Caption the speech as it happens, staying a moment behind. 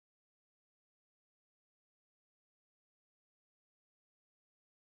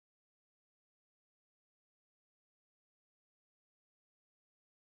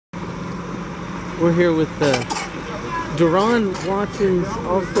We're here with Duran Watson's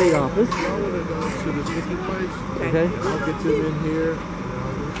Allstate office. To the cookie place. Okay. I'll get them in here.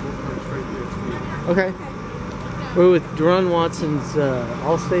 We'll come straight there to you. Okay. We're with Duran Watson's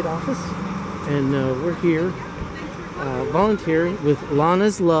Allstate office, and we're here volunteering with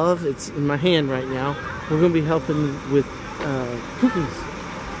Lana's Love. It's in my hand right now. We're going to be helping with cookies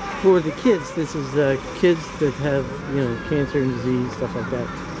for the kids. This is kids that have, you know, cancer and disease, stuff like that.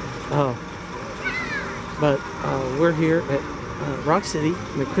 But we're here at Rock City,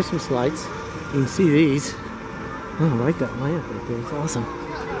 the Christmas lights. You can see these. Oh, I like that lamp right there. It's awesome.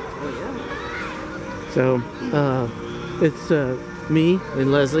 So, it's me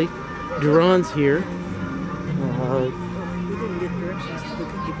and Leslie. Duran's here. We didn't get directions to the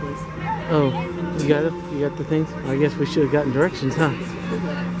cookie place. Oh, you got it? You got the things? I guess we should have gotten directions, huh?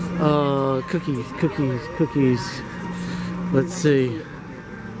 Cookies. Let's see.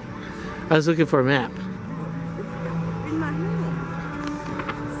 I was looking for a map. In my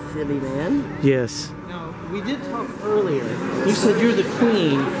hand. Silly man. Yes. No, we did talk earlier. You said you're the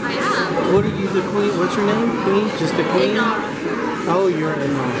queen. I am. What are you the queen? What's your name? Queen? Just the queen? Inara. Oh, you're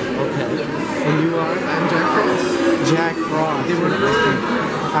Inara. Okay. And you are? I'm Jack Frost. Jack Frost.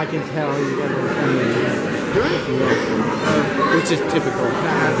 I can tell you got a queen. Which is typical.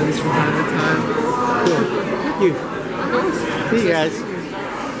 That happens from time to time. Cool. Thank you. See you guys.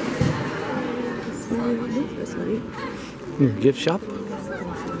 Gift shop?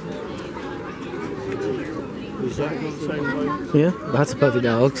 Is that the same way? Yeah, lots of puppy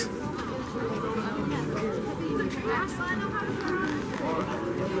dogs.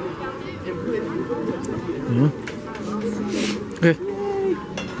 Yeah. Okay.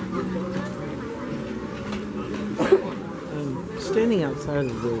 I'm standing outside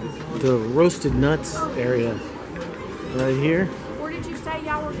of the roasted nuts area right here. Where did you say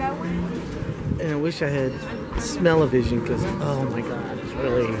y'all were going? And I wish I had smell-o-vision because, oh my god, it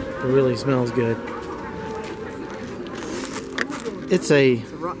really smells good. It's a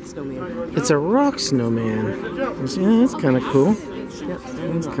rock snowman. It's a rock snowman. Yeah, that's kind of cool. Yep.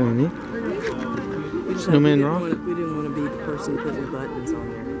 That's kind of neat. Snowman rock. We didn't want to be the person putting the buttons on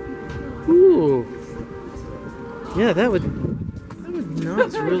there. Ooh. Yeah, that would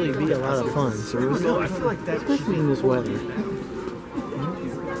not really be a lot of fun. So I feel like that, especially in this weather.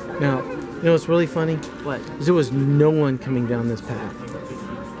 Now, you know what's really funny? What? Is there was no one coming down this path.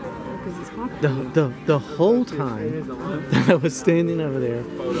 The whole time that I was standing over there,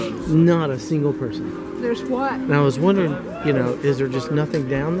 not a single person. There's what? And I was wondering, you know, is there just nothing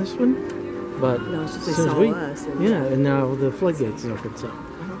down this one? But No, it's just they since saw us. And yeah, and now the floodgates is open. So,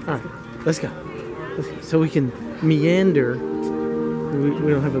 all right, let's go. So we can meander.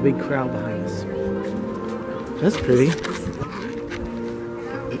 We don't have a big crowd behind us. That's pretty.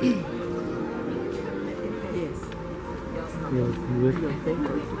 Yes.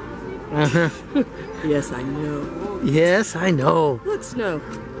 Uh-huh. Yes, I know. Yes, I know. Look, snow.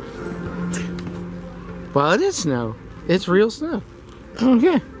 Well, it is snow. It's real snow.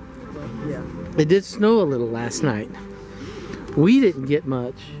 Okay. Yeah. It did snow a little last night. We didn't get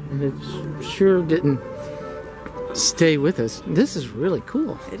much, and it sure didn't stay with us. This is really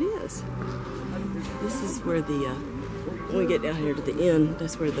cool. It is. This is where the, when we get down here to the end,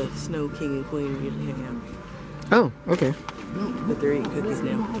 that's where the Snow King and Queen usually hang out. Oh, okay. But they're eating cookies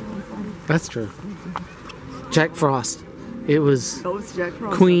now. That's true. Jack Frost. It was Oh, it's Jack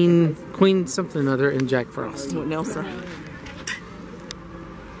Frost. Queen something or other and Jack Frost. What Nelson?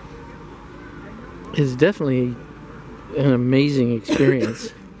 It's definitely an amazing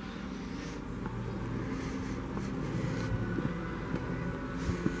experience.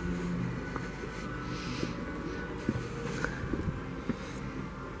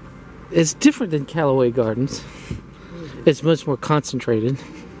 It's different than Callaway Gardens. It's much more concentrated.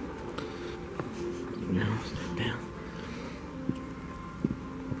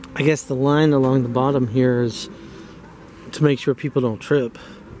 I guess the line along the bottom here is to make sure people don't trip.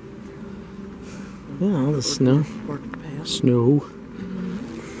 Yeah, all the snow. Snow.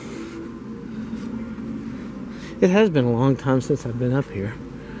 It has been a long time since I've been up here.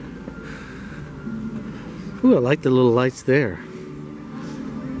 Ooh, I like the little lights there.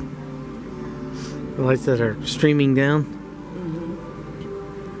 The lights that are streaming down.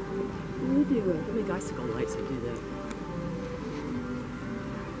 They do. The big icicle lights that do that.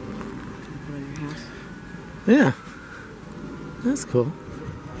 Around your house. Yeah. That's cool.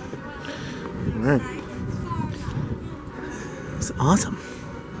 Alright. It's awesome.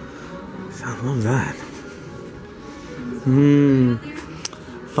 I love that.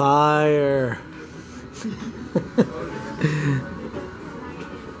 Fire.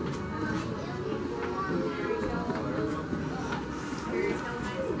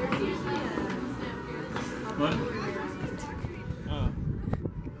 What?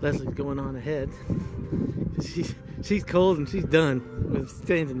 Leslie's going on ahead. She's cold and she's done with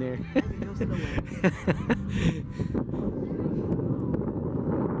standing there.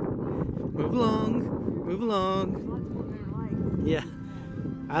 Move along, move along. Yeah,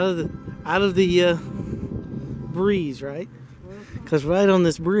 out of the breeze, right? Because right on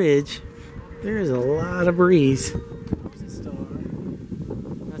this bridge, there is a lot of breeze. There's a star.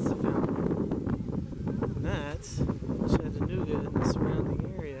 That's the fountain. And that's Chattanooga and the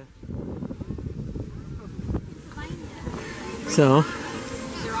surrounding area. So,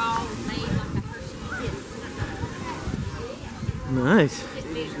 nice.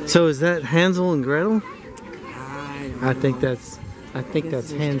 So is that Hansel and Gretel? I think that's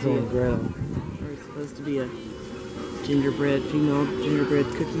Hansel and Gretel. Or it's supposed to be a gingerbread, female gingerbread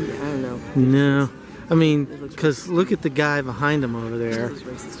cookie. I don't know. No, I mean, because look at the guy behind him over there. It's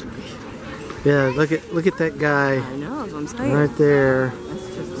racist to me. Yeah, look at that guy I know, that's what I'm saying. right there.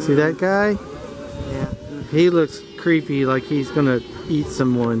 That's just See that guy? Yeah. He looks creepy, like he's gonna eat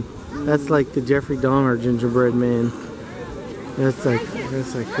someone. That's like the Jeffrey Dahmer gingerbread man. That's like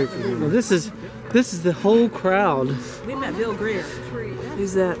creepy. Well, this is the whole crowd. We met Bill Greer.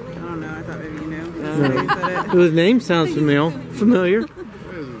 Who's that? I don't know. I thought maybe you knew. No. The name sounds familiar.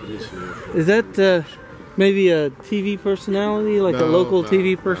 Is that maybe a TV personality, like a local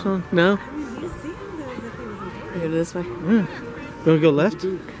TV person? No? Go this way? Yeah. Gonna go left?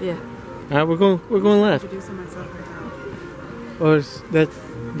 Yeah. All right, we're going left. Introducing myself right now. Or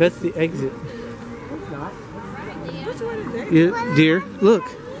that's the exit. Yeah, dear, look.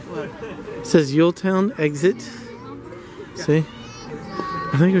 It says Yuletown exit. See?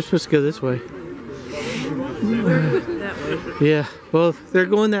 I think we're supposed to go this way. That way. Yeah. Well, they're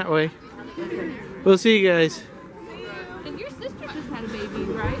going that way. We'll see you guys. And your sister just had a baby,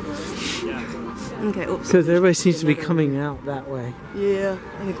 right? Okay, oops. Because everybody seems to be coming out that way. Yeah,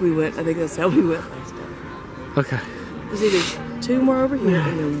 I think that's how we went last time. Okay. There's either 2 more over here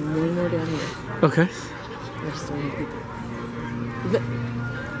and then 1 more down here. Okay. I just don't want people.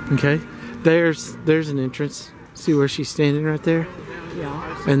 Okay. There's an entrance. See where she's standing right there?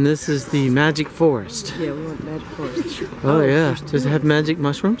 Yeah. And this is the magic forest. Yeah, we want magic forest. Oh yeah. Does it have magic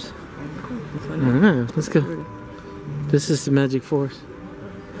mushrooms? I don't know. Let's go. This is the magic forest.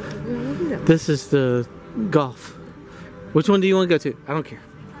 This is the golf. Which one do you want to go to? I don't care.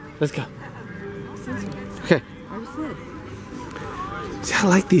 Let's go. Okay. See, I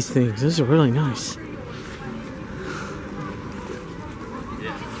like these things. Those are really nice.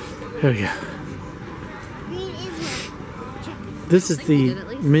 There we go. This is the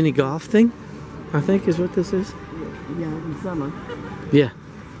mini golf thing, I think is what this is. Yeah, in summer. Yeah.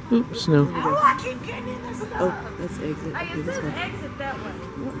 Ooh, snow. Oh, that's exit. Okay, this way. Exit that way.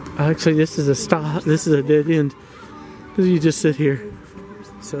 Actually, this is a stop. This is a dead end. Because you just sit here.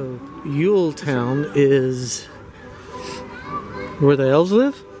 So, Yuletown is where the elves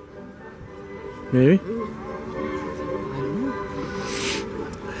live? Maybe.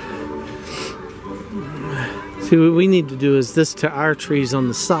 See, what we need to do is this to our trees on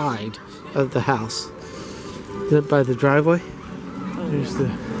the side of the house. Is that by the driveway? There's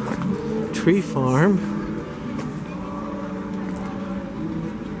the tree farm.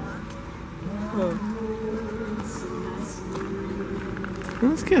 Well,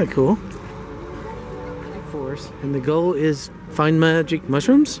 that's kind of cool. Forest. And the goal is find magic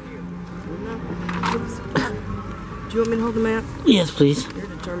mushrooms? Do you want me to hold the map? Yes, please. You're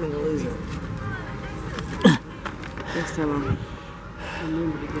determined to lose it. Next time I'll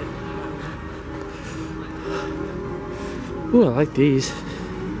remember to get it. Ooh, I like these.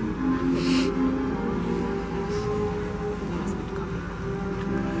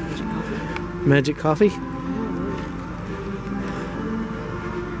 Magic coffee?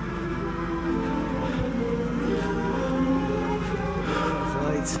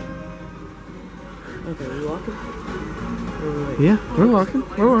 Lights. Okay, you walking? Yeah, we're walking.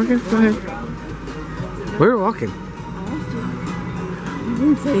 We're walking. Go ahead. We're walking.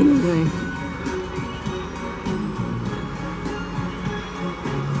 You didn't say anything.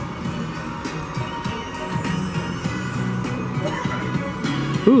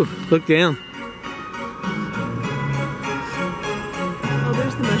 Ooh, look down. Oh,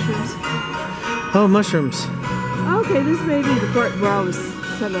 there's the mushrooms. Oh, mushrooms. Okay, this may be the part where I was,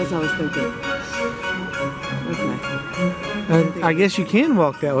 something else I was thinking. Okay. I guess you can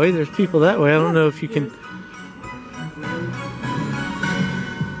walk that way. There's people that way. I don't know if you can.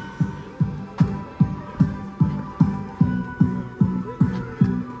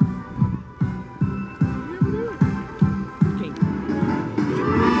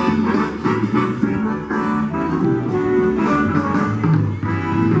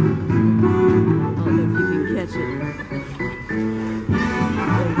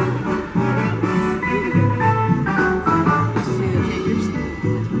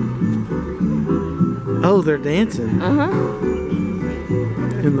 Oh, they're dancing Uh-huh.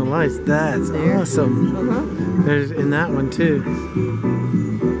 in the lights. That's awesome. Uh-huh. There's in that one too.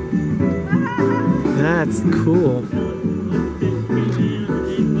 That's cool. It's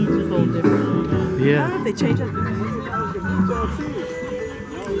a whole different. Yeah. Oh, they change up.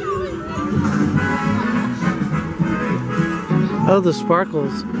 Oh, the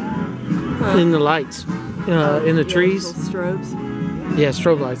sparkles in the lights, in the trees. Little strobes. Yeah,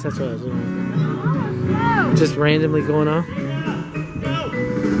 strobe lights. That's what I was doing. Just randomly going on.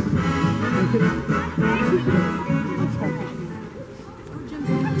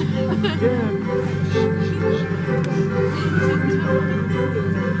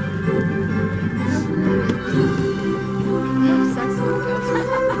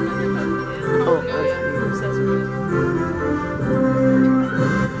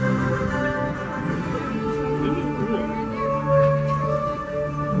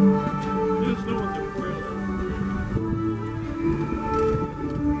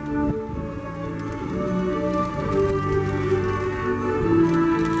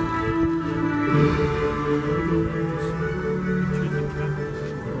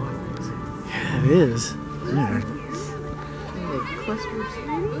 Yeah, it is. Yeah.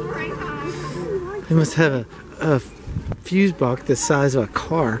 They must have a fuse box the size of a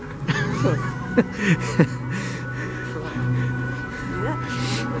car.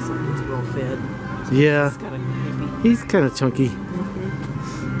 It's well fed. Yeah, It's kind of creepy. he's kind of chunky.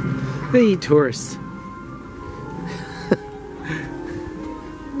 They eat tourists.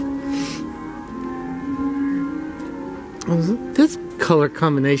 This color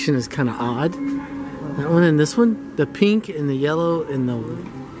combination is kind of odd. That one and this one, the pink and the yellow and the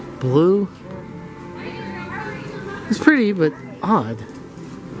blue. It's pretty, but odd.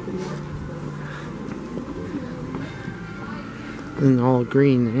 And all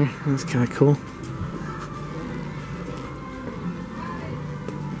green there. That's kind of cool.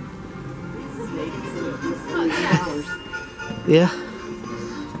 Yeah.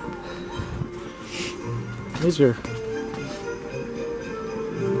 Those are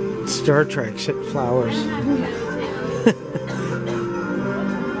Star Trek shaped flowers.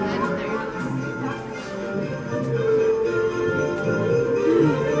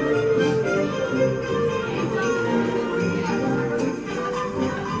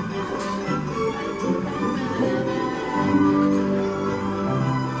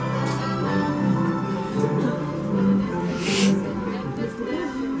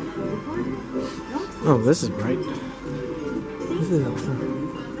 Oh, this is bright. This is awesome.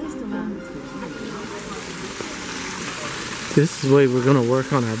 This is the way we're going to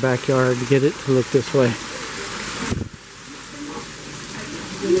work on our backyard to get it to look this way.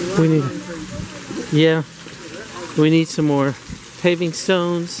 We need, yeah, we need some more paving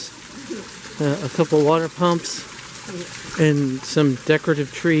stones, a couple water pumps, and some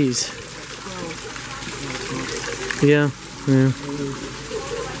decorative trees. Yeah, yeah.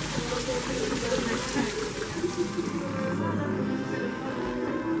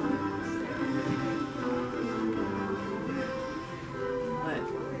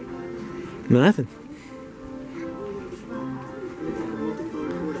 Nothing.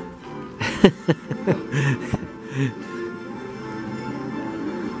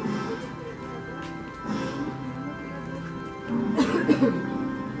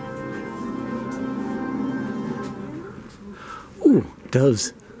 Ooh,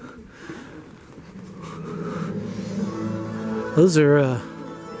 doves. Those are,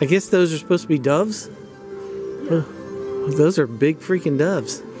 I guess those are supposed to be doves? Yeah. Oh, those are big freaking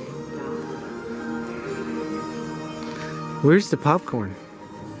doves. Where's the popcorn?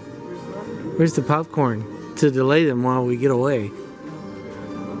 Where's the popcorn to delay them while we get away?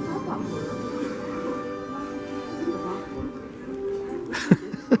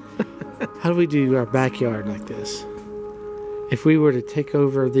 How do we do our backyard like this? If we were to take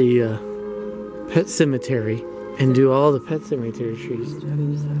over the pet cemetery and do all the pet cemetery trees.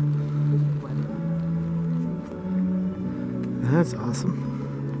 That's awesome.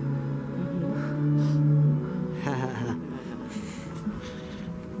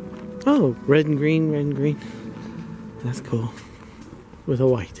 Oh, red and green, red and green. That's cool. With a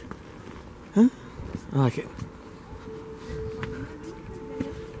white. Huh? I like it.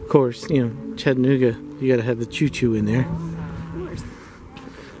 Of course, you know, Chattanooga, you gotta have the choo-choo in there.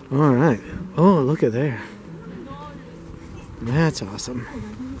 Alright. Oh, look at there. That's awesome.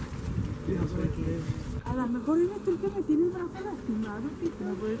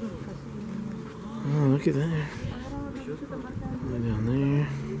 Oh, look at that. Down there.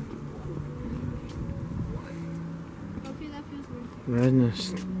 Riding a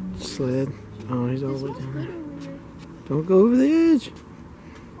sled. Oh, he's all the way down there. Don't go over the edge.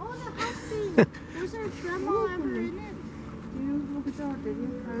 Oh, the house. Was our grandma ever in it?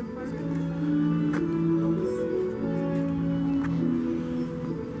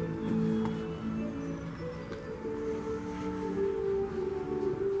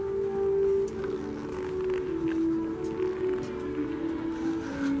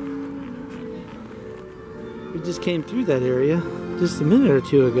 We just came through that area just a minute or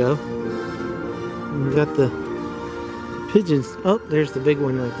two ago. And we got the pigeons. Oh, there's the big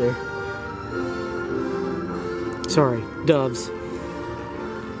one right there. Sorry, doves.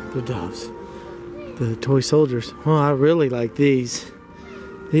 The doves. The toy soldiers. Oh, I really like these.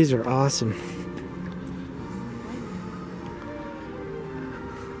 These are awesome.